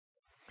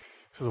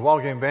So the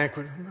Wall Game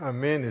Banquet,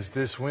 Men, is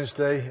this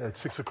Wednesday at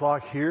 6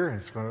 o'clock here. And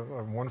it's going to be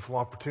a wonderful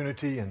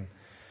opportunity. And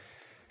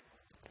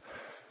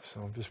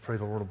so just pray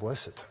the Lord will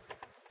bless it.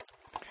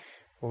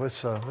 Well,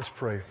 let's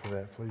pray for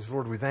that, please.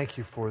 Lord, we thank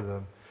you for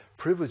the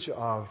privilege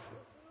of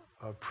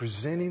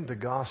presenting the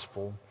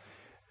gospel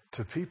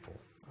to people.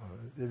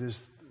 It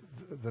is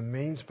the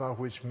means by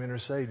which men are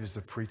saved is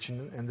the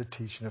preaching and the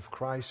teaching of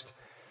Christ.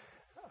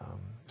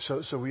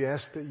 So we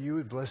ask that you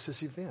would bless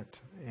this event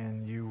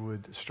and you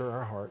would stir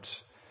our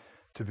hearts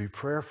to be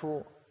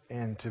prayerful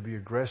and to be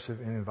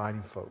aggressive in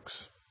inviting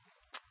folks.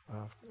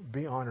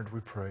 Be honored,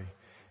 we pray,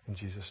 in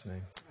Jesus'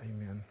 name.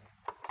 Amen.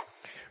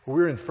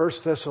 We're in 1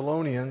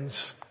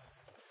 Thessalonians,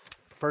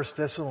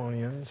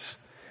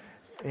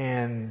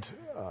 and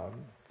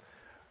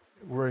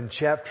we're in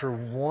chapter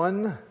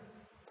 1,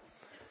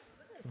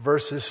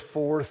 verses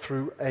 4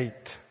 through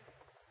 8.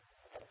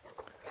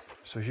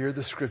 So hear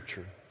the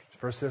scripture.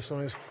 1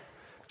 Thessalonians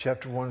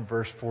chapter 1,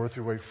 verse 4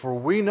 through 8. For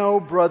we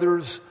know,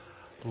 brothers,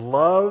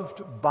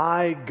 loved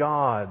by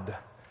God,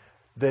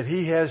 that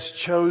He has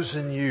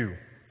chosen you,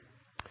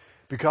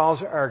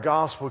 because our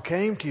gospel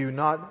came to you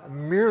not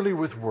merely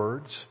with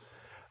words,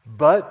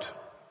 but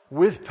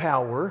with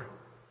power,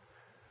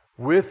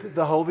 with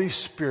the Holy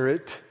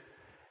Spirit,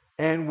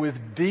 and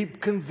with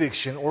deep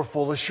conviction or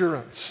full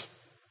assurance.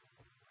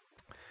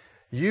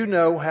 You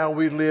know how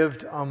we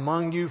lived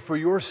among you for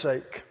your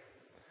sake.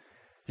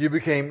 You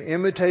became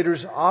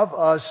imitators of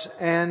us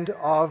and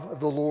of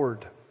the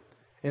Lord.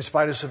 In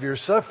spite of severe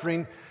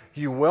suffering,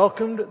 you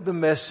welcomed the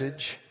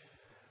message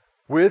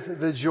with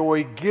the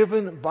joy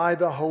given by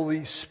the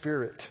Holy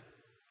Spirit.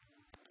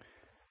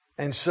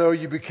 And so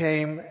you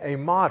became a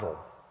model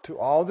to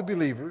all the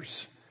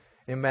believers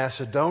in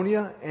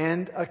Macedonia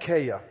and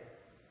Achaia.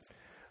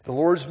 The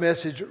Lord's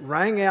message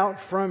rang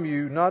out from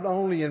you not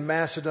only in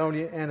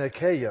Macedonia and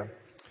Achaia.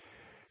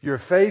 Your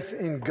faith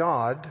in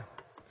God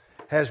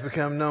has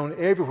become known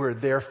everywhere.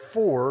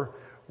 Therefore,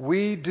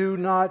 we do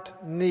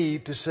not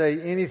need to say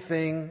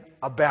anything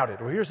about it.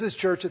 Well, here's this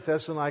church at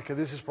Thessalonica.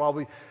 This is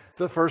probably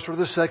the first or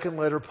the second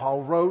letter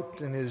Paul wrote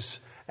in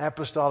his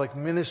apostolic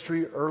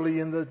ministry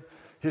early in the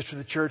history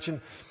of the church. And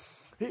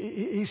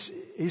he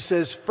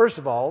says, first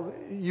of all,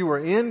 you are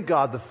in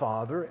God the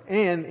Father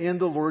and in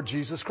the Lord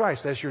Jesus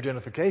Christ. That's your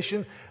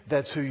identification.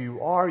 That's who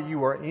you are.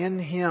 You are in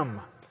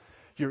Him.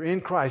 You're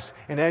in Christ.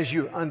 And as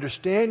you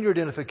understand your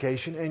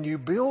identification and you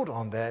build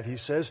on that, he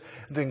says,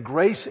 then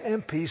grace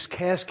and peace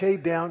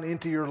cascade down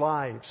into your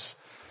lives.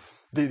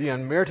 The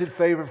unmerited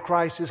favor of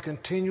Christ is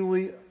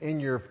continually in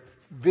your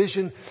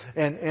vision,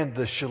 and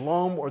the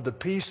shalom or the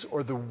peace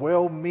or the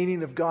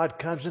well-meaning of God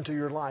comes into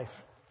your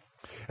life.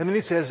 And then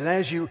he says, and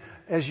as you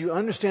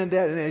understand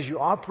that and as you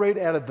operate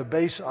out of the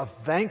base of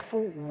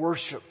thankful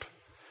worship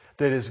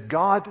that is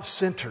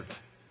God-centered,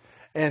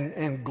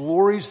 and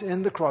glories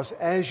in the cross.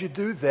 As you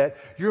do that,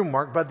 you're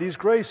marked by these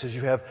graces.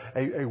 You have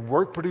a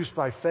work produced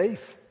by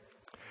faith.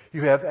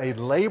 You have a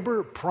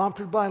labor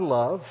prompted by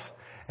love.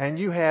 And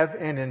you have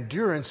an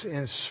endurance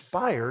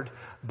inspired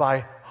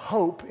by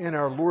hope in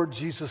our Lord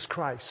Jesus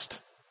Christ.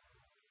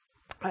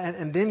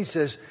 And then he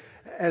says,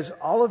 as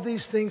all of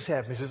these things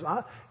happen, he says,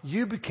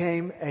 you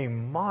became a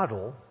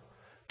model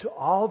to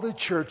all the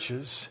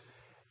churches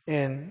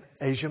in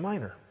Asia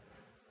Minor.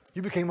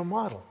 You became a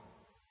model.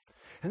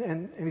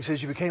 And he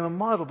says you became a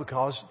model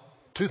because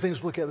two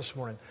things we'll look at this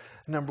morning.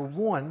 Number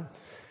one,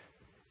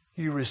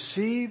 you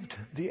received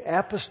the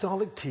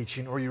apostolic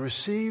teaching, or you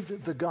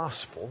received the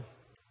gospel,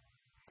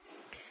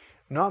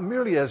 not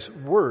merely as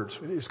words.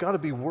 It's got to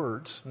be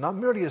words. Not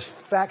merely as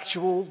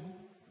factual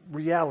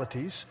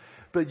realities,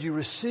 but you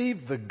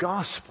received the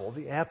gospel,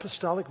 the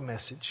apostolic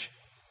message,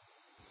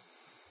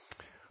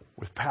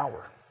 with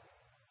power,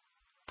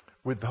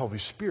 with the Holy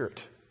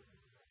Spirit,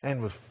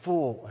 and with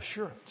full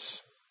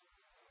assurance.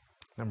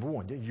 Number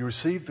one, you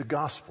received the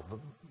gospel,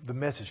 the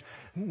message.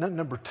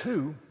 Number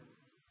two,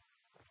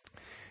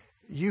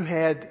 you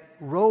had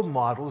role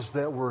models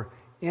that were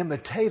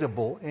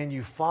imitatable and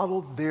you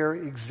followed their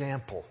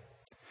example.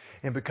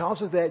 And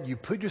because of that, you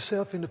put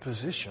yourself in a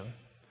position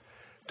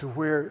to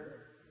where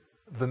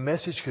the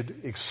message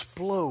could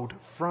explode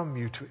from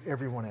you to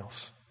everyone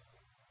else.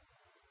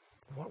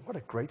 What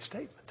a great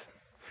statement.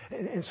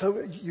 And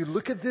so you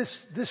look at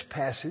this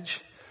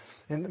passage.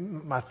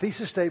 And my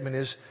thesis statement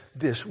is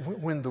this: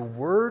 when the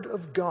Word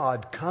of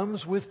God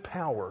comes with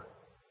power,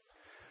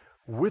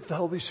 with the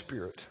Holy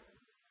Spirit,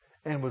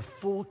 and with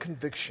full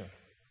conviction,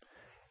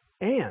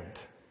 and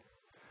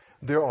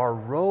there are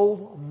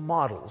role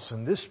models,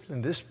 in this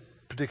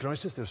particular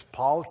instance, there's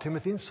Paul,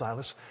 Timothy, and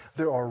Silas,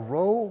 there are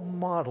role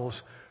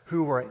models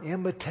who are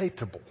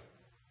imitatable,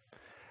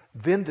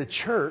 then the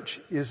church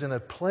is in a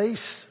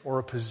place or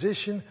a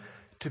position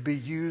to be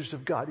used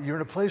of God. You're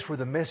in a place where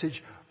the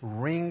message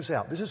rings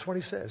out. This is what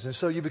he says. And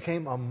so you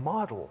became a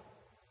model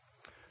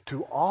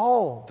to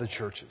all the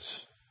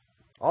churches,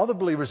 all the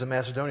believers in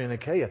Macedonia and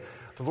Achaia.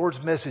 The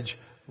Lord's message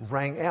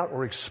rang out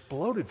or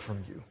exploded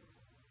from you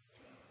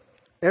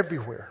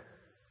everywhere.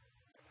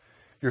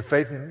 Your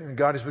faith in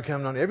God has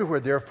become known everywhere.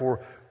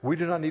 Therefore, we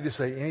do not need to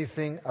say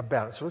anything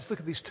about it. So let's look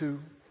at these two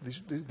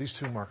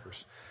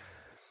markers.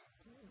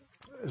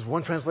 As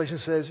one translation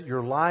says,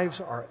 your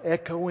lives are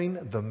echoing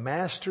the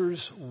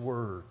Master's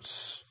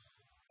words.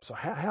 So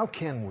how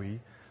can we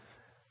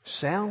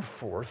sound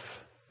forth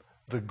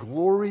the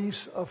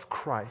glories of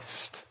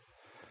Christ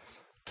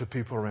to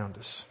people around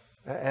us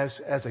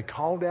as a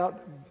called out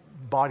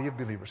body of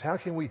believers? How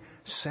can we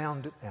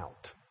sound it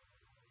out?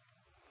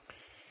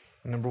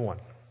 Number one,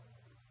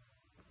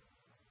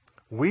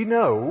 we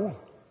know,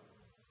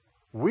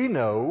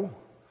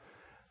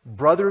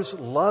 brothers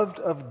loved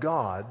of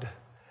God,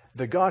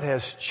 that God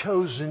has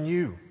chosen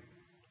you.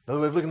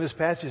 Another way of looking at this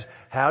passage is,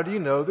 how do you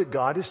know that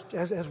God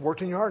has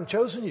worked in your heart and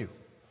chosen you?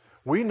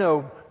 We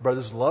know,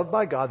 brothers loved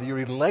by God, that you're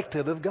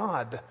elected of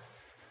God,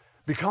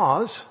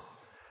 because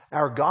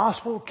our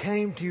gospel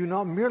came to you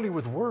not merely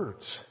with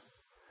words,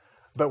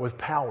 but with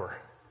power,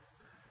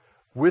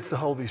 with the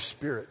Holy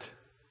Spirit,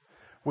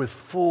 with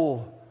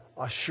full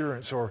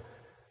assurance or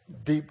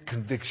deep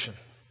conviction.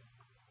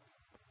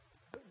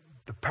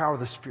 The power of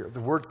the Spirit.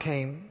 The Word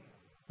came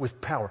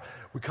with power.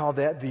 We call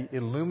that the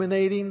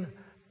illuminating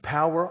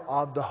power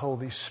of the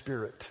Holy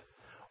Spirit.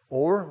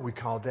 Or we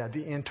call that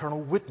the internal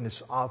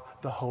witness of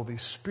the Holy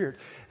Spirit.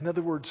 In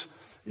other words,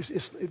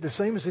 it's the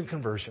same as in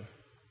conversion.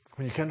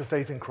 When you come to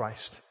faith in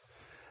Christ,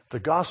 the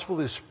gospel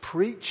is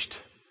preached,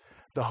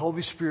 the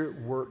Holy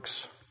Spirit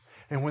works.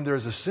 And when there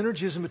is a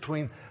synergism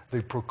between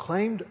the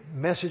proclaimed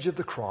message of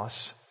the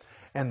cross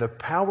and the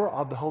power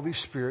of the Holy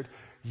Spirit,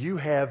 you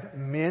have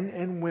men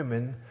and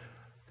women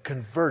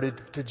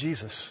converted to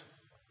Jesus.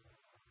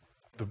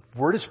 The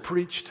Word is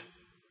preached,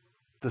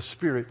 the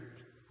Spirit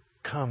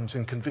comes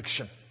in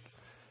conviction.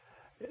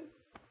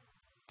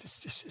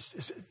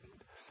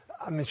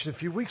 I mentioned a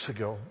few weeks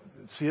ago,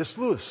 C.S.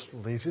 Lewis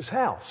leaves his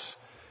house,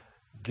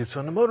 gets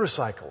on a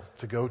motorcycle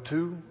to go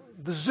to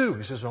the zoo.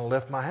 He says, when I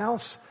left my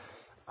house,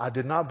 I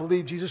did not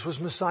believe Jesus was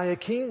Messiah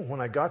King.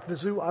 When I got to the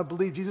zoo, I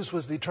believed Jesus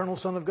was the eternal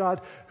Son of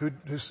God who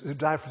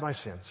died for my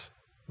sins.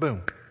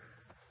 Boom.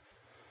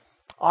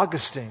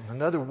 Augustine,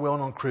 another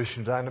well-known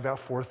Christian, died in about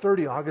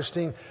 430.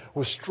 Augustine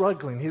was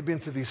struggling. He had been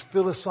through these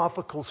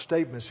philosophical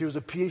statements. He was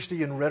a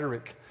PhD in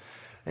rhetoric.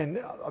 And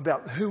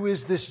about who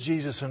is this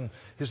Jesus? And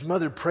his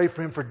mother prayed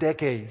for him for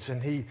decades.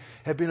 And he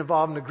had been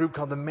involved in a group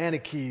called the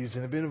Manichees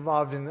and had been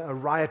involved in a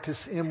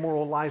riotous,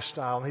 immoral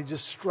lifestyle. And he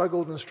just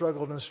struggled and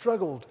struggled and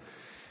struggled.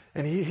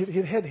 And he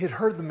had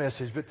heard the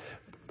message,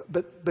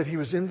 but he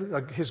was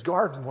in his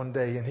garden one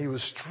day and he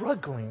was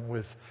struggling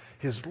with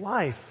his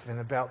life and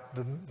about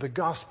the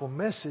gospel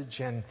message.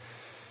 And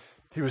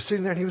he was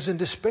sitting there and he was in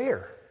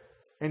despair.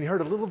 And he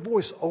heard a little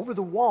voice over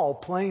the wall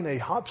playing a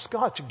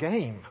hopscotch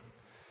game,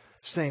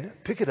 saying,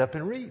 pick it up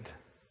and read.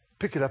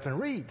 Pick it up and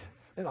read.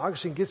 And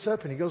Augustine gets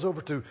up and he goes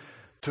over to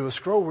a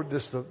scroll where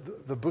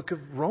the book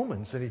of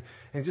Romans. And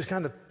he just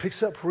kind of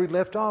picks up where he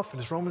left off.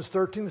 And it's Romans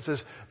 13. It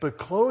says, but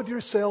clothe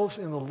yourselves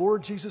in the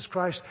Lord Jesus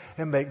Christ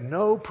and make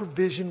no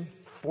provision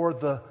for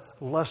the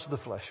lust of the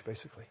flesh,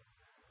 basically.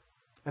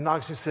 And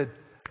Augustine said,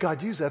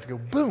 God used that to go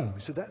boom.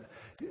 He said that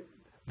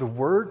the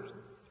word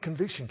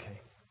conviction came.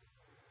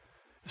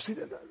 See,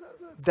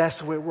 that's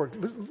the way it worked.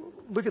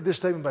 Look at this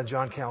statement by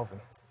John Calvin.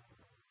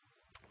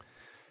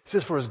 He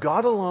says, for as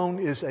God alone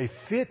is a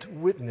fit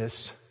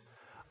witness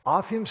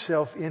of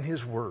himself in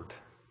his word,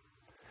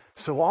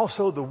 so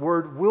also the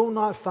word will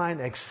not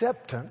find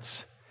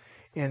acceptance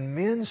in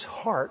men's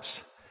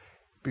hearts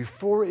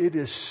before it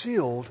is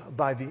sealed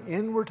by the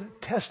inward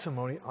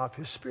testimony of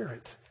his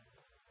Spirit.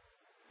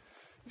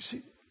 You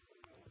see,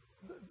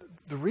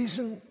 the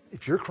reason,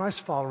 if you're a Christ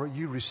follower,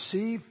 you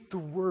receive the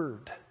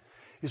word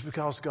is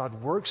because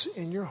God works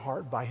in your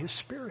heart by his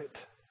Spirit.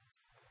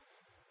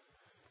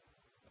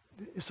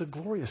 It's a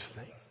glorious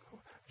thing.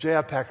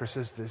 J.I. Packer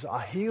says this,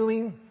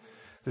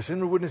 this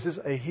inward witness is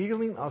a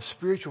healing of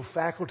spiritual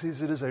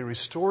faculties. It is a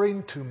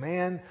restoring to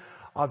man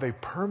of a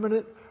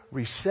permanent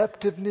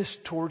receptiveness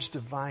towards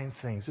divine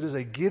things. It is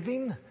a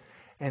giving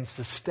and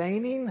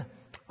sustaining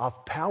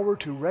of power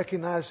to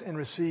recognize and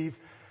receive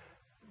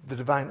the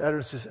divine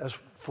utterances as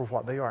for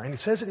what they are. And he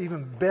says it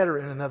even better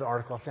in another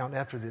article I found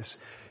after this.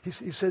 He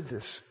said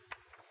this,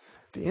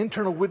 the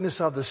internal witness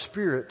of the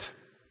Spirit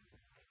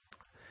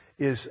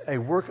is a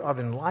work of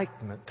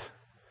enlightenment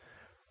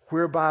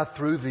whereby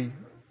through the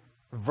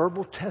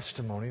verbal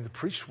testimony, the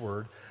preached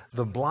word,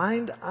 the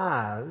blind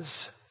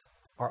eyes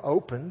are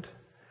opened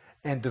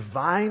and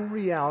divine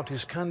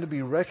realities come to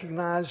be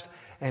recognized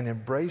and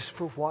embraced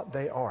for what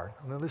they are.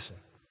 Now listen.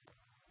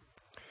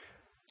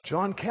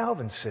 John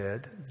Calvin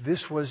said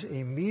this was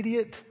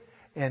immediate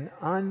and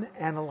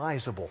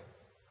unanalyzable.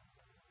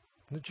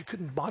 That you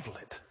couldn't bottle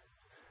it.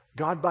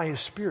 God by his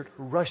Spirit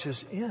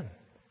rushes in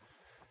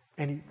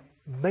and he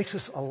makes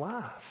us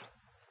alive.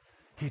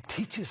 He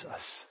teaches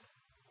us.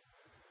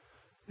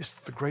 It's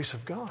the grace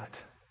of God.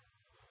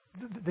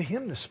 The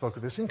hymnist spoke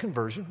of this in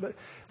conversion, but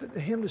the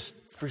hymnist,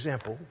 for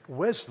example,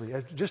 Wesley,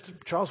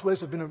 Charles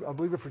Wesley had been a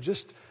believer for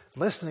just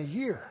less than a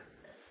year.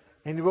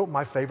 And he wrote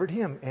my favorite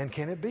hymn, And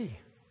Can It Be?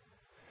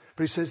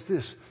 But he says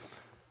this,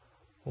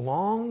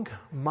 Long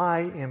my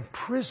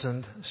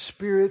imprisoned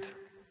spirit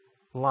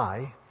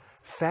lie,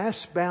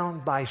 fast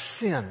bound by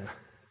sin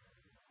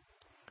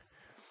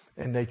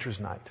and nature's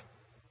night.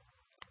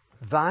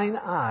 Thine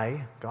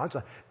eye, God's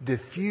eye,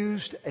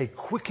 diffused a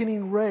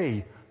quickening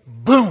ray.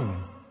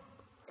 Boom!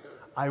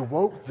 I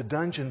woke the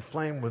dungeon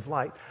flame with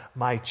light.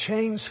 My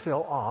chains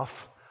fell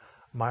off.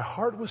 My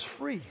heart was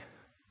free.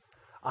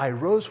 I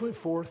rose, went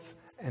forth,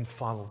 and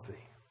followed thee.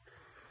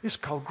 It's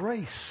called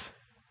grace.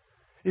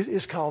 It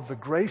is called the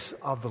grace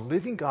of the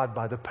living God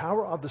by the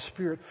power of the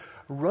Spirit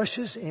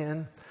rushes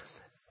in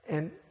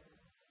and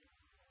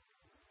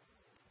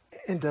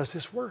does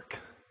this work.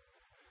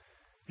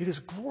 It is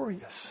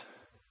glorious.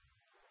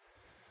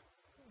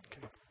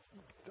 Okay.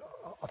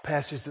 A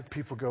passage that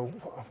people go,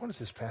 what is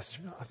this passage?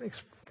 No, I think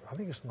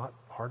it's not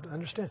hard to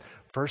understand.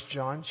 1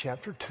 John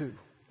chapter 2.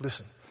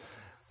 Listen,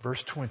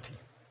 verse 20.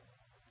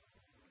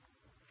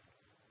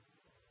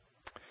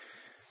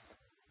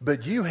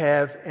 But you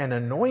have an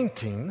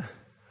anointing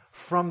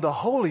from the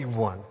Holy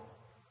One.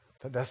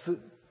 That's the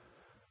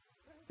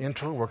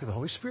internal work of the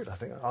Holy Spirit, I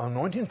think.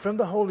 Anointing from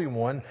the Holy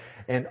One,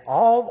 and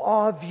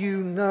all of you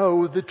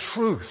know the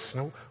truth.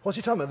 Now, what's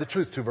he talking about? The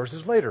truth, 2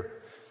 verses later.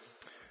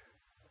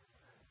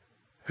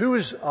 Who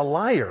is a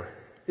liar?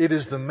 It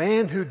is the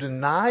man who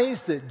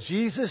denies that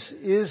Jesus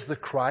is the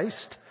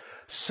Christ.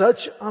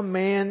 Such a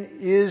man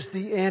is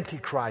the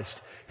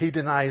Antichrist. He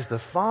denies the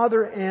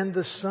Father and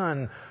the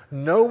Son.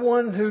 No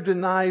one who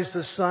denies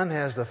the Son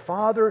has the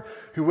Father.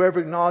 Whoever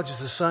acknowledges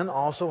the Son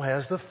also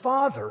has the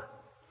Father.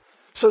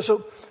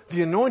 So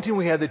the anointing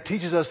we have that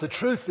teaches us the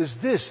truth is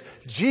this.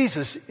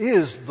 Jesus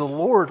is the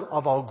Lord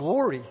of all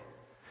glory.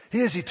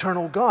 He is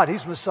eternal God.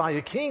 He's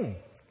Messiah King.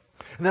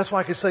 And that's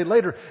why I could say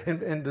later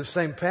in the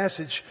same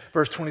passage,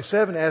 verse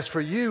 27, as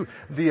for you,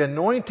 the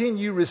anointing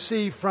you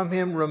receive from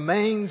Him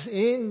remains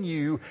in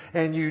you,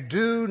 and you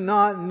do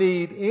not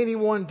need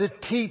anyone to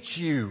teach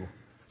you.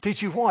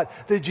 Teach you what?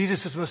 That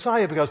Jesus is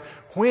Messiah, because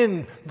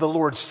when the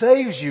Lord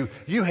saves you,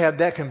 you have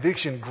that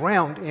conviction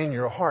ground in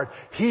your heart.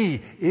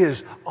 He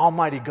is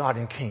Almighty God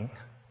and King.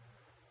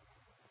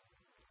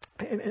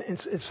 And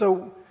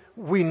so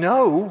we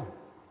know,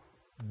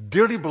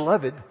 dearly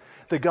beloved,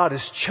 that God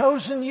has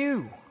chosen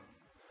you.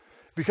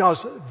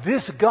 Because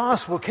this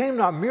gospel came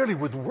not merely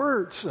with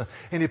words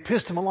and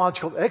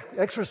epistemological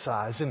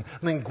exercise and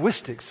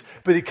linguistics,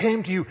 but it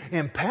came to you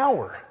in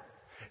power,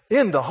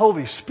 in the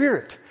Holy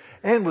Spirit,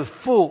 and with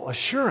full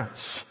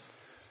assurance.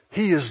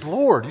 He is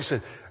Lord. You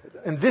said,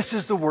 and this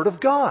is the Word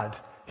of God.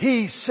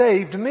 He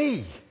saved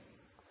me.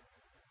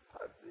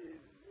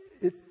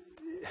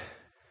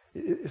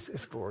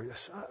 It's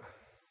glorious.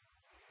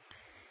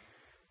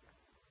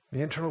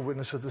 The internal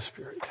witness of the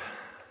Spirit.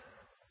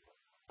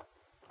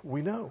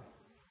 We know.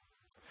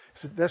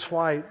 So that's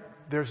why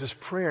there's this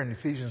prayer in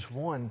Ephesians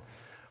 1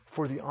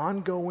 for the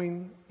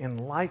ongoing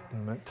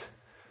enlightenment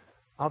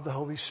of the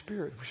Holy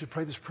Spirit. We should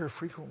pray this prayer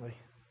frequently.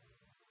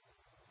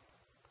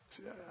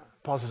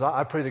 Paul says,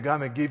 I pray that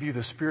God may give you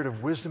the spirit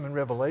of wisdom and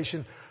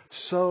revelation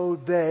so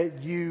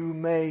that you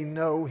may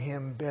know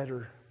Him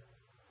better.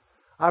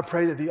 I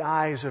pray that the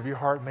eyes of your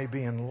heart may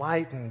be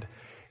enlightened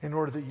in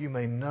order that you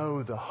may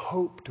know the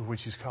hope to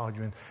which He's called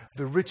you and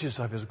the riches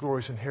of His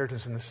glorious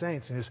inheritance in the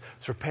saints and His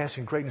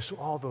surpassing greatness to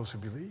all those who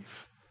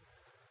believe.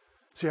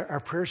 See, our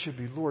prayer should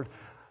be, Lord,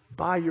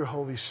 by your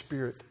Holy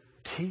Spirit,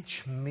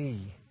 teach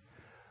me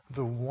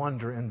the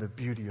wonder and the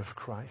beauty of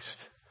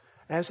Christ.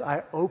 As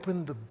I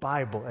open the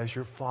Bible as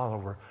your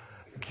follower,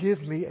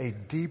 give me a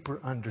deeper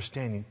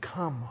understanding.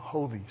 Come,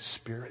 Holy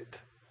Spirit.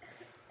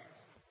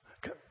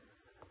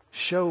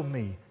 Show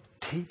me,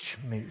 teach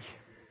me.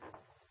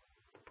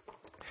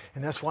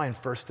 And that's why in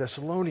 1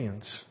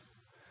 Thessalonians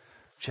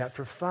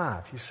chapter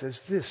 5, he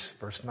says this,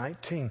 verse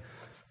 19,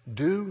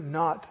 do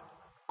not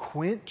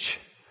quench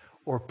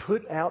or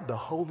put out the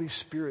Holy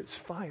Spirit's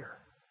fire.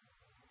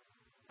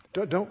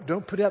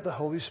 Don't put out the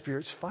Holy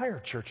Spirit's fire,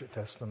 church at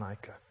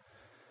Thessalonica.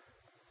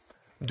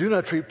 Do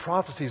not treat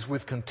prophecies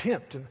with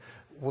contempt. And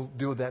we'll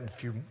deal with that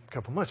in a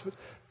couple months.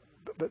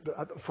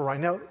 But for right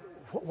now,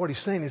 what he's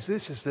saying is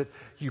this, is that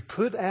you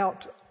put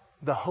out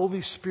the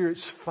Holy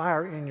Spirit's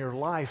fire in your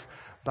life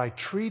by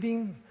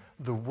treating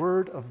the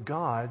Word of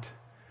God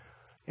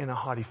in a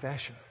haughty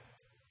fashion.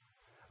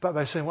 But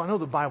by saying, well, I know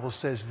the Bible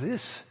says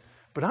this,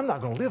 but I'm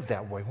not going to live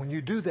that way. When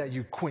you do that,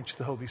 you quench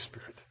the Holy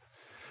Spirit.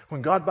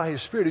 When God, by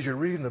His Spirit, as you're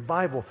reading the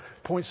Bible,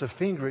 points a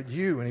finger at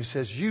you and He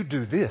says, you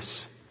do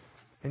this.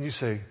 And you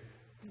say,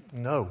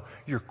 no,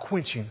 you're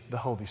quenching the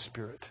Holy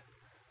Spirit.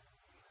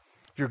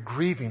 You're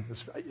grieving the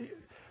Spirit.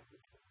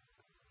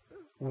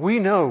 We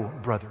know,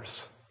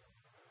 brothers,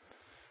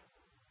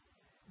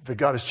 that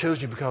God has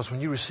chosen you because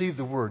when you received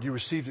the Word, you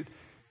received it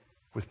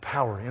with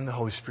power in the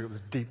Holy Spirit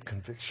with deep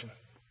conviction.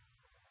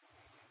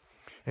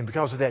 And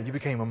because of that, you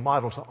became a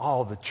model to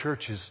all the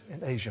churches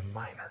in Asia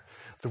Minor.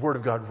 The Word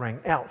of God rang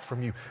out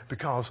from you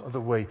because of the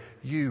way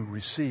you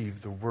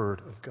received the Word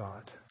of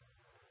God.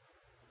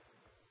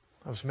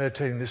 I was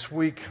meditating this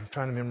week,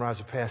 trying to memorize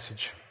a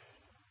passage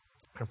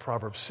in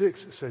Proverbs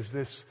 6. It says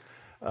this,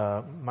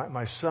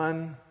 my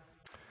son,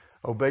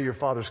 Obey your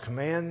father's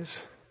commands,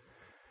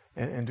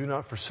 and do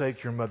not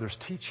forsake your mother's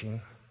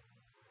teaching.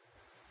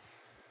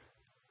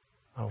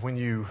 When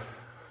you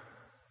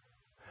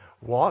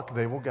walk,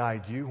 they will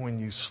guide you. When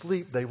you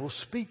sleep, they will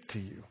speak to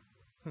you.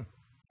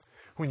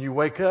 When you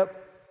wake up,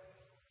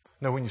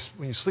 when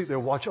you sleep, they'll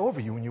watch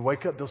over you. When you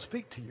wake up, they'll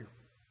speak to you.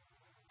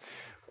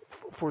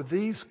 For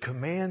these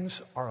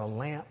commands are a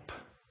lamp,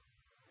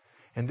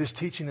 and this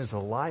teaching is a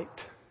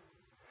light,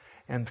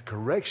 and the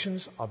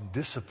corrections of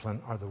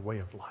discipline are the way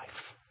of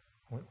life.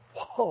 I went,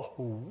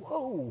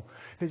 whoa.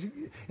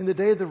 In the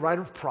day of the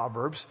writer of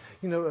Proverbs,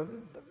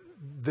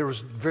 there was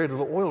very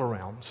little oil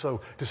around.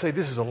 So to say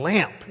this is a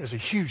lamp is a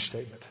huge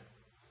statement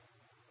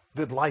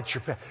that lights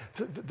your path.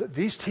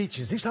 These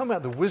teachings, he's talking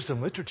about the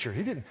wisdom literature.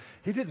 He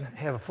didn't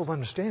have a full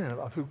understanding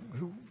of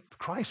who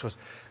Christ was.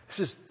 He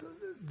says,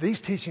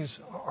 these teachings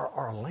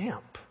are a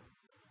lamp,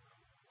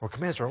 or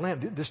commands are a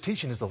lamp. This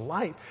teaching is the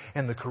light,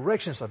 and the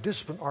corrections of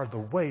discipline are the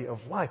way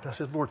of life. And I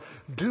said, Lord,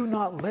 do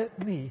not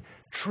let me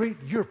treat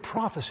your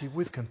prophecy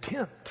with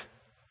contempt.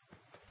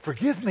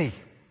 Forgive me,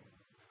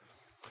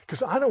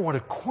 because I don't want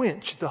to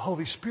quench the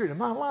Holy Spirit in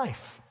my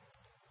life.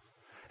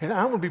 And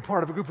I want to be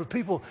part of a group of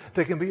people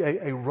that can be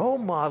a role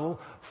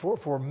model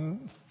for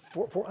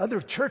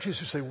other churches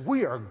who say,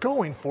 we are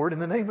going for it in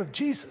the name of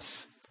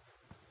Jesus.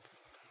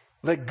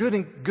 Let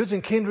goods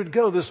and kindred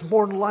go, this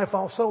mortal life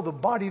also, the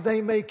body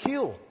they may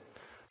kill.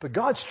 But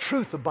God's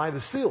truth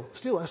abideth still.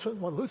 Still, that's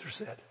what Luther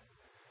said.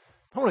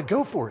 I want to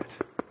go for it.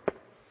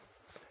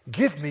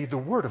 Give me the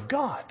Word of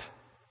God.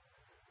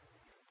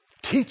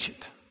 Teach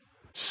it.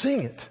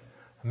 Sing it.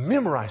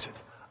 Memorize it.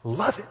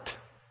 Love it.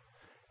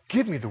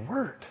 Give me the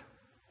Word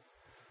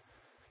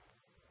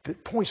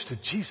that points to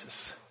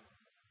Jesus.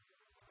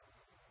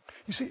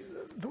 You see,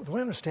 the way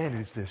I understand it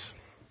is this.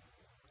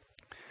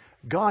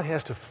 God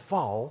has to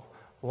fall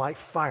like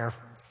fire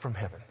from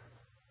heaven.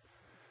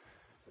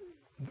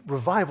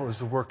 Revival is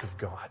the work of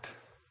God.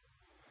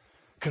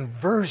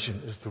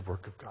 Conversion is the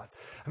work of God.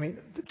 I mean,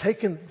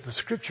 taking the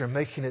Scripture and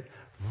making it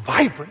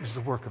vibrant is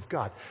the work of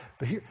God.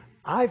 But here,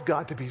 I've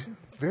got to be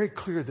very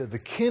clear that the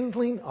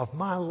kindling of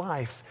my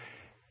life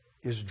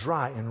is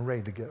dry and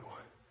ready to go.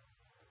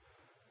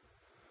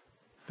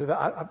 That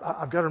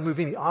I've got to remove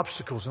any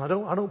obstacles, and I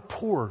don't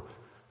pour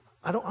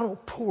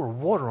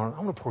water on it.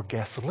 I'm going to pour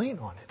gasoline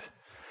on it.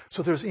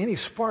 So if there's any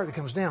spark that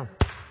comes down,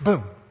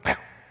 boom, pow,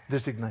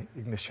 there's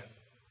ignition.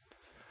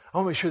 I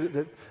want to make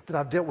sure that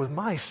I've dealt with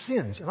my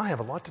sins, and I have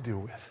a lot to deal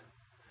with.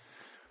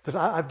 That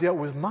I've dealt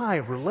with my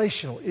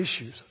relational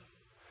issues.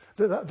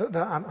 That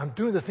I'm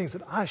doing the things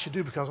that I should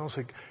do because I want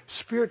to say,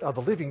 Spirit of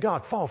the living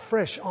God, fall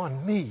fresh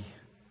on me.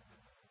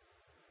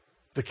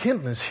 The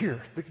kindling is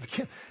here.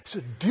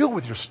 So deal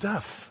with your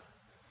stuff.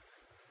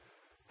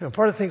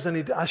 Part of the things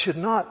I should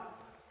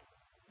not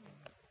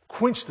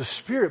quench the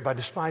Spirit by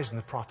despising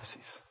the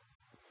prophecies.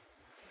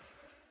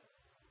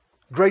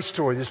 Great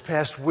story this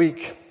past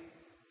week.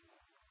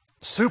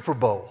 Super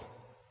Bowl.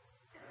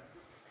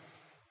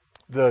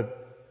 The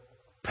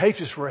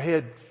Patriots were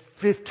ahead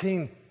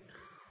 15-17.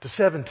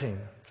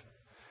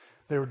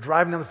 They were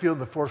driving down the field in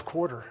the fourth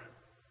quarter.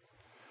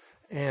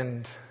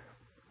 And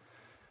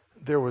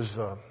there was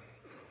a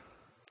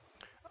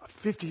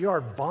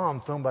 50-yard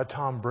bomb thrown by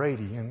Tom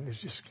Brady.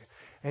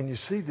 And you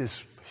see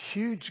this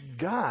huge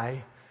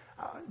guy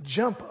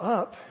jump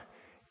up,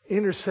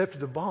 intercepted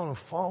the ball, and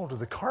fall to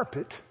the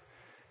carpet.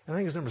 And I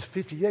think his number was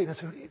 58. And I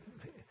said,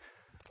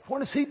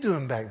 what is he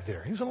doing back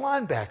there? He was a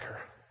linebacker.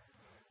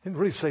 Didn't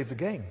really save the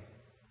game.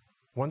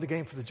 Won the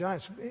game for the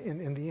Giants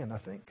in the end, I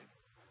think.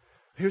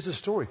 Here's the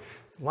story.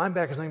 The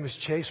linebacker's name is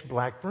Chase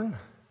Blackburn.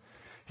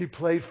 He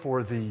played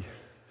for the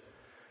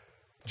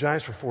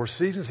Giants for 4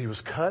 seasons. He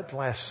was cut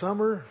last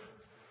summer.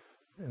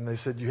 And they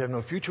said, you have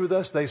no future with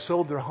us. They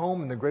sold their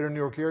home in the greater New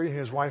York area. And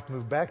his wife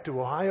moved back to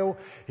Ohio.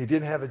 He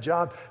didn't have a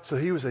job. So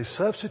he was a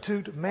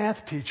substitute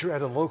math teacher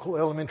at a local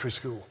elementary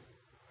school.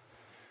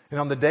 And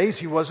on the days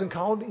he wasn't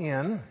called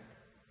in,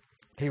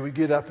 he would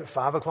get up at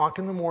 5 o'clock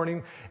in the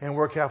morning and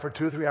work out for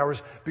 2 or 3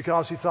 hours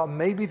because he thought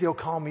maybe they'll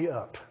call me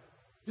up.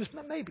 Just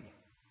maybe.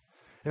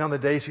 And on the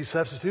days he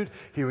substituted,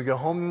 he would go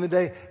home in the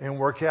day and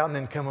work out and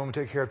then come home and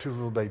take care of 2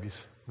 little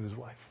babies with his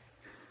wife.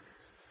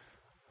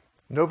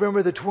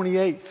 November the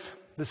 28th,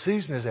 the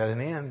season is at an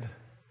end.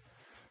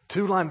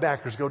 2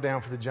 linebackers go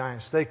down for the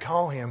Giants. They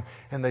call him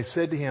and they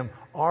said to him,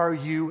 are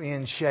you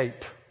in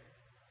shape?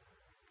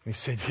 And he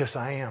said, yes,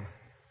 I am.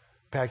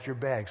 Pack your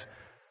bags.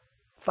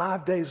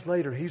 5 days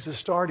later, he's the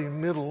starting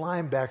middle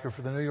linebacker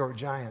for the New York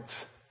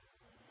Giants.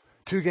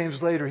 2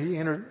 games later, he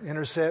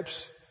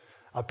intercepts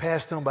a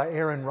pass thrown by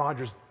Aaron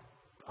Rodgers,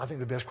 I think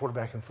the best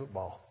quarterback in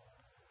football.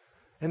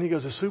 And he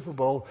goes to Super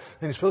Bowl,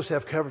 and he's supposed to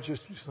have coverage.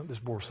 This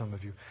bores some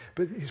of you,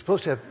 but he's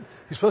supposed to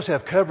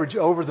have coverage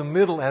over the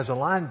middle as a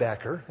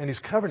linebacker, and he's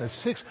covering a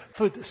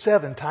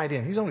 6'7" tight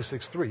end. He's only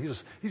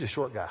 6'3". He's a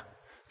short guy.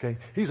 Okay,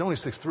 he's only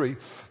 6'3".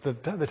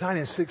 The tight end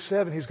is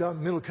 6'7". He's got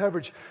middle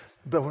coverage,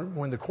 but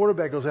when the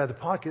quarterback goes out of the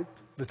pocket,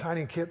 the tight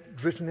end kept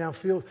drifting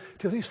downfield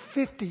till he's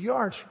 50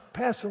 yards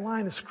past the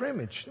line of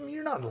scrimmage. I mean,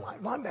 you're not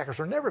linebackers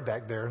are never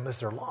back there unless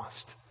they're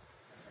lost.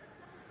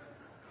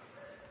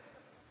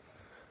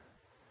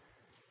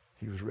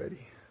 he was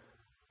ready.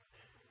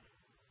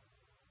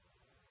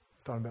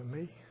 Thought about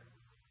me?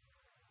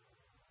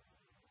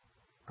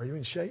 Are you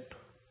in shape?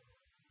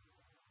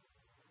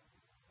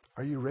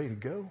 Are you ready to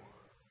go?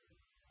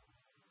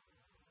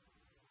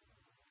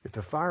 If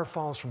the fire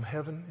falls from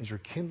heaven, is your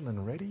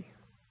kindling ready?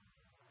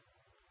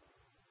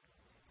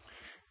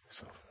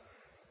 So,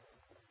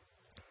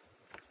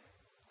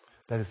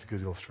 that is a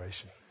good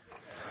illustration.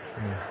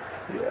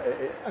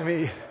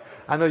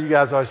 I know you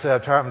guys always say,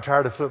 I'm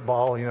tired of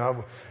football. You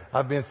know,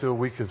 I've been through a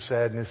week of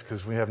sadness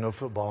because we have no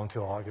football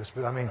until August.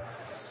 But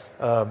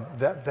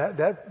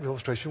that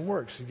illustration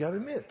works. You got to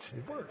admit,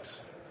 it works.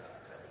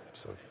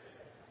 So,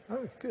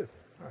 good.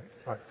 All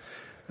right.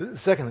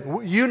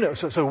 Secondly, you know.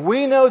 So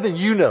we know that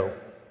you know.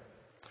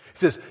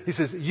 He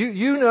says,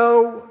 you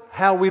know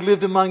how we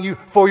lived among you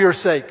for your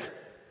sake.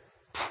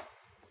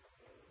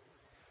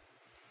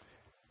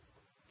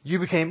 You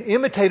became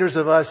imitators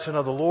of us and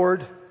of the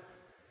Lord.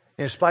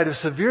 In spite of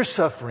severe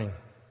suffering,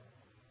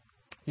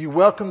 you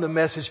welcomed the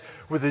message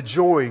with the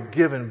joy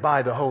given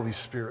by the Holy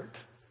Spirit.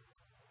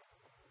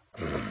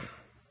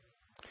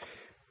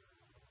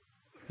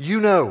 You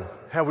know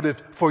how we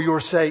lived for your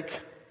sake.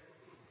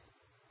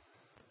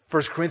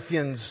 1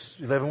 Corinthians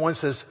 11:1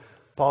 says,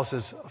 Paul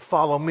says,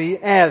 follow me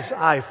as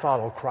I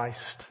follow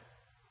Christ.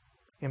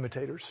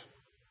 Imitators.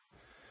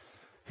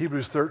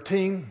 Hebrews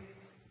 13.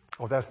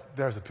 Oh,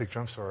 there's a picture.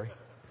 I'm sorry.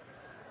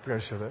 Forgot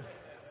to show that.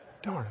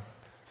 Darn.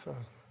 So,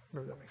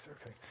 remember that makes it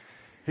okay.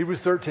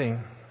 Hebrews 13.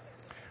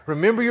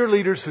 Remember your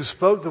leaders who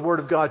spoke the word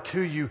of God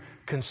to you.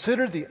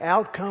 Consider the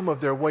outcome of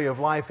their way of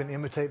life and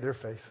imitate their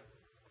faith.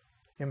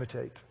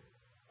 Imitate.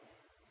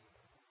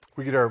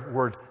 We get our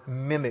word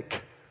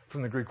mimic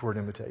from the Greek word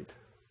imitate.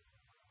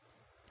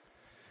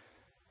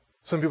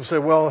 Some people say,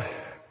 well,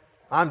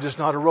 I'm just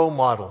not a role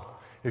model.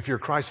 If you're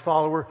a Christ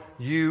follower,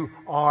 you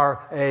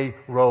are a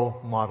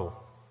role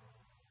model.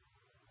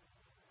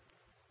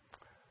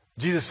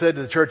 Jesus said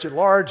to the church at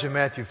large in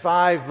Matthew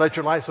 5, let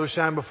your light so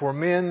shine before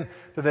men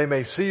that they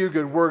may see your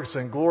good works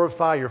and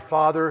glorify your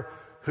Father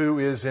who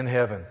is in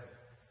heaven.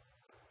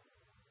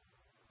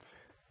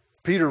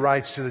 Peter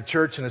writes to the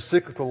church in a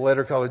cyclical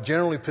letter called a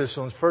general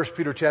epistle in 1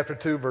 Peter chapter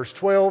 2, verse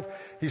 12.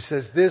 He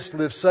says this,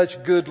 live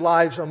such good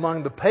lives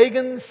among the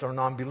pagans or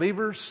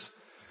non-believers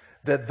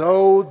that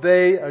though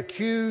they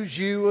accuse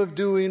you of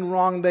doing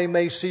wrong, they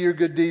may see your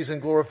good deeds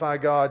and glorify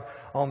God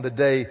on the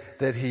day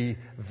that He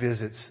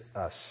visits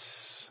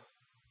us.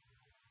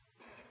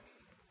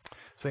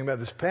 Thinking about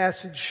this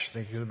passage,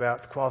 thinking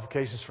about the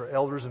qualifications for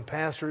elders and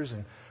pastors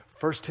and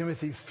 1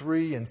 Timothy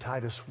 3 and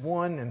Titus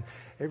 1. And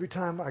every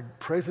time I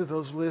pray through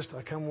those lists,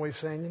 I come away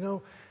saying, you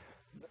know,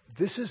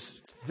 this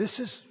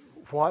is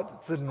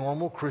what the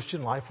normal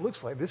Christian life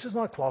looks like. This is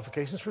not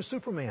qualifications for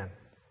Superman.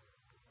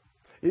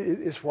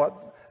 It's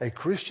what a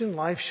Christian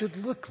life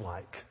should look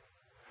like.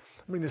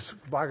 I mean, this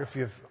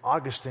biography of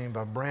Augustine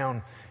by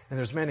Brown, and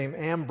there's a man named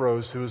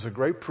Ambrose who is a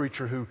great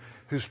preacher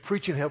whose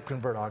preaching helped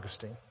convert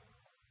Augustine.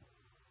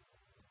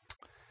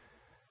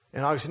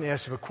 And Augustine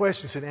asked him a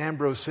question. He said,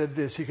 Ambrose said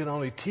this, he can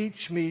only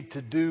teach me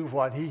to do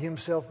what he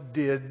himself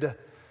did,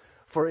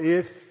 for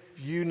if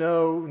you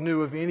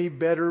knew of any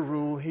better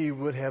rule, he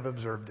would have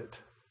observed it.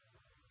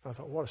 I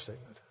thought, what a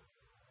statement.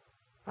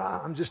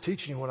 I'm just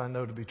teaching you what I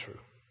know to be true.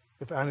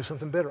 If I knew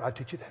something better, I'd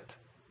teach you that.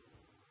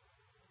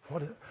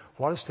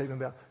 What a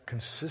statement about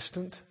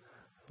consistent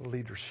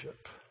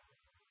leadership.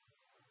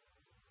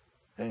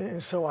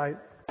 And so I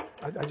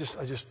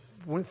just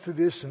went through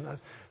this, and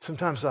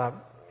sometimes I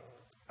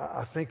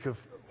think of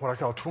what I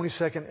call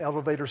 20-second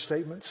elevator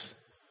statements.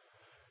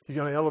 You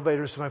go in an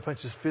elevator, somebody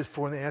punches fifth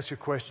floor, and they ask you a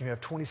question. You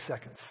have 20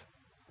 seconds.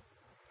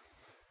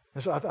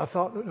 And so I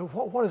thought,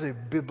 what is a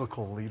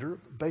biblical leader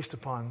based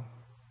upon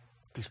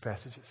these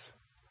passages?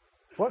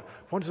 What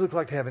does it look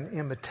like to have an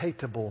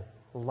imitatable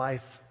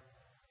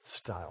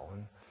lifestyle?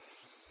 And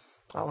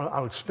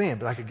I'll expand,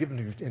 but I could give them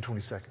to you in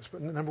 20 seconds.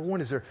 But number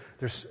one is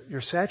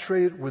you're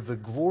saturated with the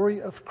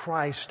glory of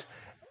Christ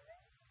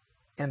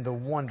and the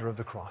wonder of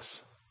the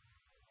cross.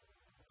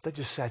 That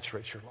just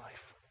saturates your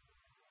life.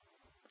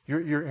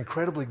 You're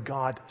incredibly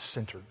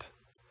God-centered.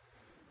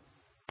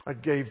 I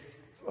gave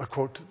a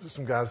quote to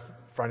some guys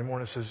Friday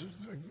morning. It says,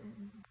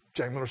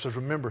 Jack Miller says,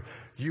 remember,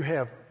 you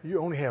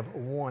only have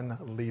one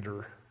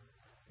leader.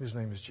 His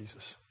name is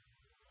Jesus.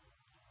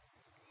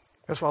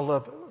 That's why I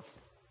love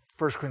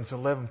 1 Corinthians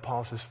 11.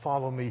 Paul says,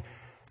 follow me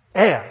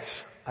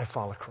as I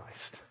follow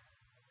Christ.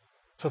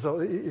 So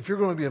if you're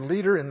going to be a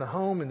leader in the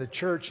home, in the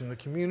church, in the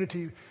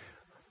community,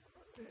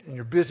 in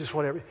your business,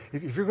 whatever,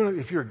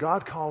 if you're a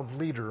God-called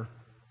leader,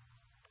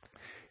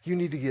 you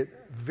need to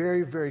get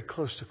very, very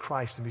close to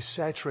Christ and be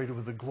saturated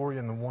with the glory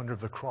and the wonder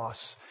of the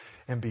cross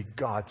and be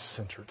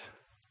God-centered.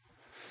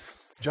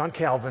 John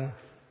Calvin, his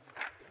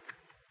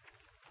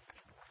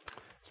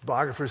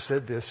biographer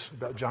said this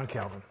about John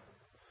Calvin.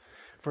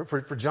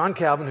 For John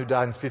Calvin, who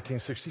died in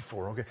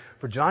 1564, okay,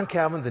 for John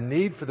Calvin, the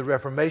need for the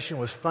Reformation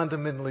was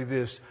fundamentally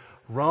this.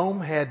 Rome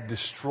had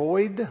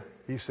destroyed,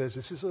 he says,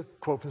 this is a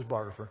quote from his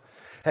biographer,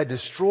 had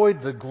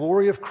destroyed the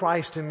glory of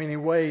Christ in many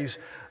ways,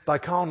 by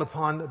calling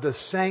upon the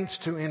saints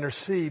to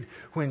intercede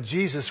when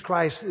Jesus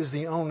Christ is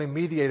the only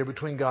mediator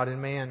between God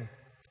and man.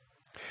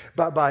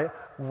 By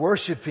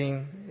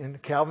worshiping, in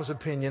Calvin's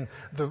opinion,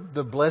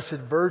 the Blessed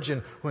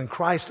Virgin when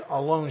Christ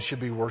alone should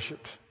be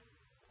worshiped.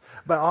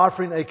 By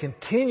offering a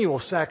continual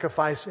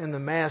sacrifice in the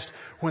Mass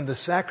when the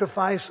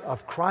sacrifice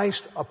of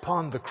Christ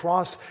upon the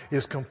cross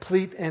is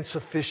complete and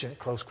sufficient,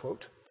 close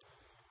quote.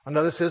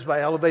 Another says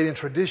by elevating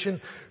tradition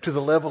to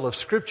the level of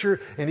Scripture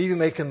and even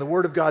making the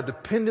Word of God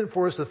dependent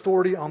for its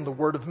authority on the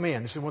Word of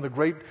man. This is one of the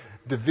great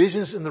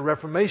divisions in the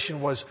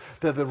Reformation was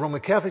that the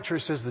Roman Catholic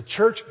Church says the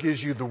Church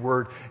gives you the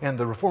Word and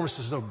the Reformer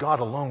says no, God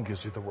alone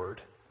gives you the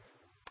Word.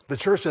 The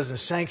Church doesn't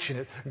sanction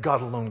it,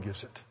 God alone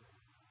gives it.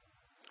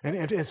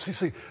 And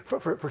see,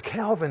 for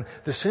Calvin,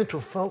 the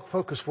central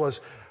focus was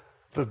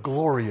the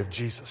glory of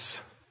Jesus,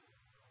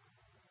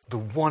 the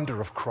wonder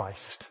of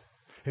Christ.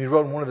 And he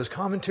wrote in one of his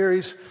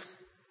commentaries,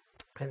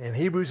 in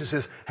Hebrews, it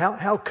says,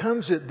 how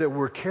comes it that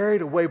we're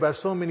carried away by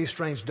so many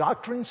strange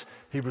doctrines?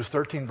 Hebrews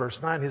 13,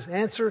 verse 9, his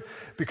answer,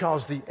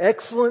 because the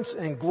excellence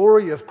and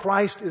glory of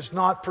Christ is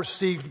not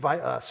perceived by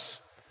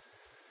us.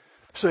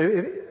 So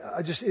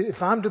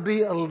if I'm to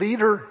be a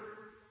leader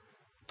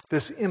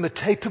that's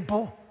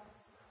imitatable,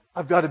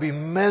 I've got to be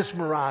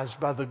mesmerized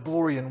by the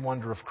glory and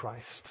wonder of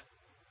Christ.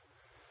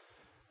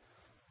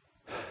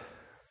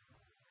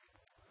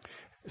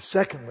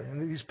 Secondly,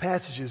 in these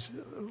passages,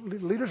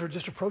 leaders are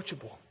just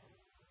approachable.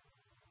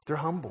 They're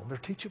humble. They're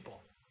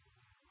teachable.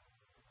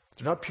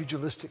 They're not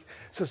pugilistic.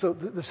 So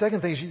the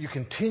second thing is you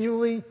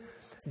continually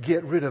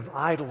get rid of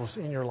idols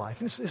in your life.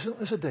 And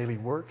it's a daily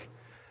work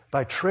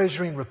by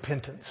treasuring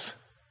repentance.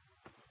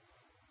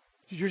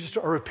 You're just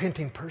a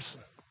repenting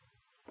person.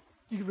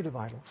 You get rid of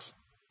idols.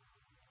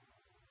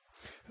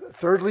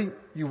 Thirdly,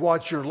 you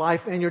watch your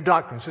life and your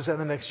doctrine. It says that in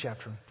the next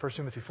chapter, 1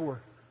 Timothy 4.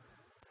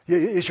 Yeah,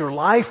 it's your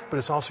life, but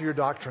it's also your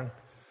doctrine.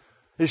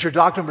 It's your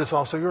doctrine, but it's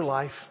also your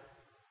life.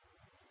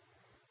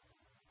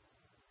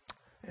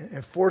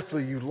 And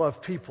fourthly, you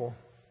love people,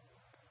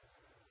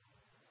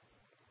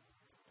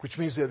 which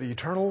means that the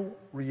eternal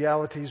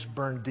realities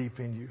burn deep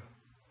in you.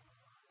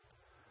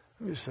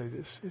 Let me just say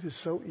this. It is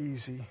so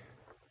easy.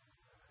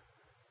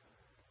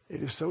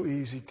 It is so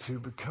easy to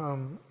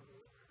become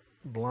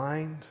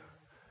blind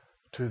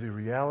to the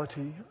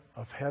reality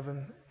of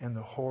heaven and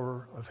the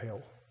horror of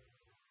hell.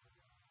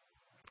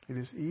 It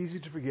is easy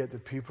to forget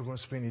that people are going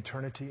to spend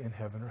eternity in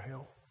heaven or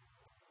hell.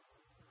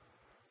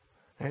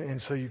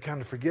 And so you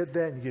kind of forget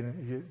that, and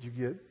you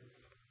get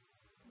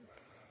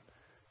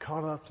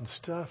caught up in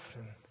stuff,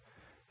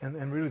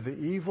 and really the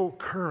evil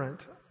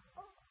current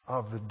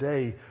of the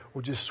day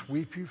will just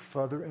sweep you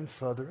further and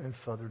further and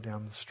further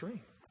down the stream.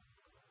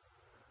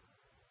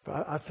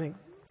 But I think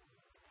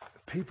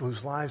people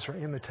whose lives are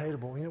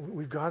imitatable,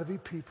 we've got to be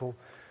people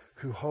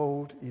who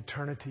hold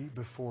eternity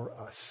before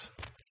us.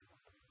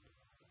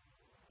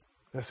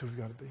 That's who we've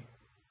got to be.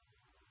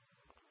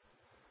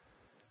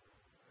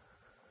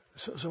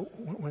 So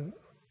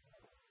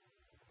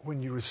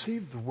when you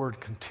receive the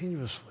Word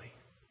continuously,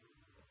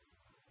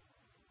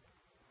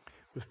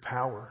 with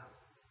power,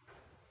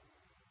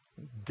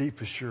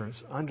 deep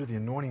assurance, under the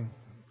anointing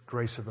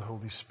grace of the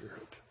Holy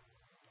Spirit,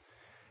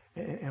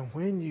 and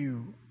when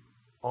you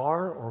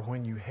are or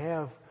when you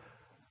have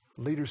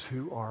leaders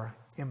who are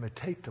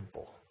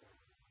imitatable,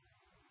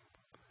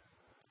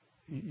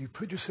 you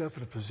put yourself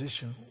in a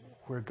position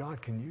where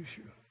God can use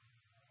you,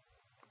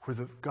 where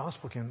the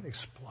gospel can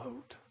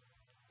explode.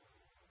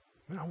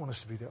 I want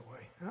us to be that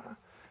way.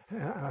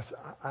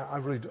 I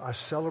really do. I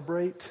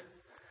celebrate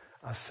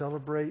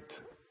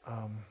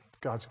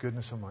God's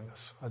goodness among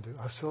us. I do.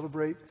 I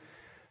celebrate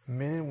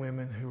men and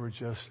women who are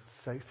just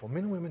faithful.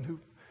 Men and women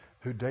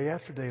who day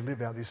after day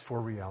live out these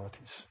four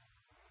realities.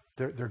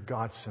 They're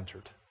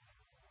God-centered.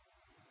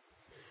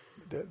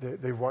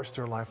 They watch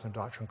their life and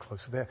their doctrine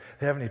closely.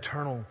 They have an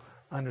eternal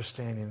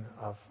understanding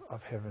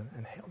of heaven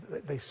and hell.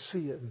 They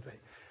see it.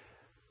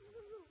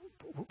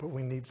 But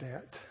we need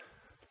that.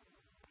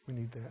 We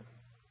need that.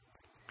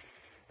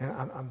 And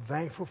I'm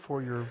thankful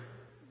for your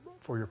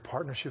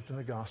partnership in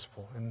the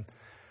gospel. And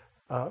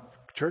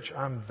church,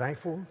 I'm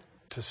thankful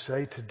to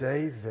say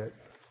today that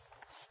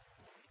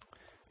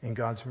in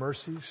God's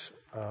mercies,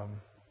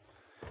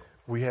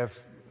 we have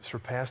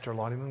surpassed our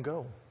allotted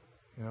goal.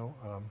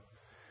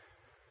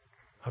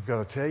 I've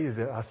got to tell you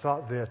that I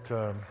thought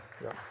that.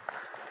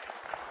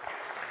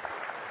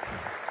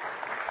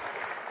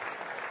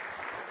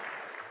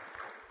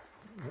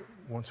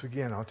 Once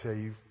again, I'll tell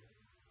you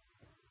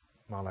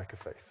my lack of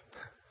faith.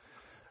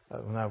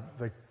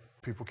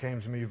 People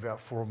came to me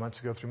about 3 months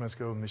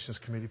ago, missions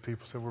committee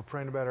people said, we're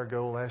praying about our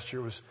goal. Last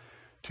year was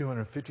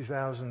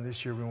 250,000.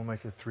 This year we want to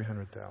make it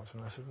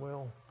 300,000. I said,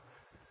 well,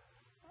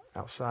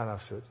 outside I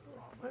said,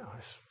 oh, wow,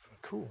 that's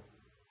cool.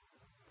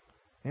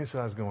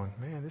 Inside I was going,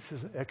 man, this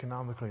is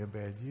economically a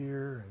bad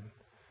year. And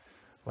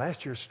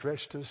last year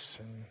stretched us,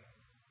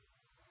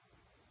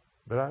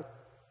 but I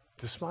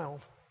just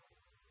smiled.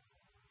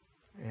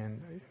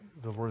 And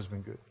the Lord has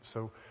been good.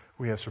 So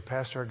we have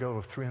surpassed our goal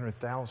of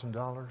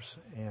 $300,000,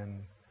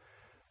 and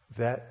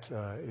that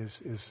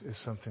is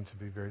something to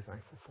be very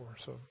thankful for.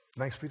 So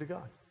thanks be to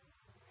God.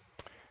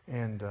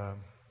 And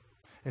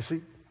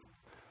see,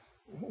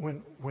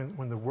 when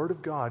the Word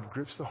of God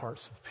grips the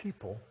hearts of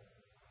people,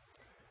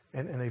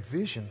 and a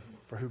vision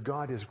for who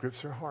God is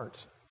grips their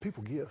hearts,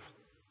 people give.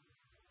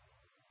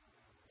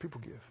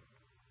 People give.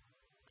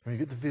 When you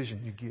get the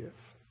vision, you give.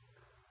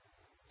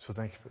 So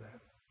thank you for that.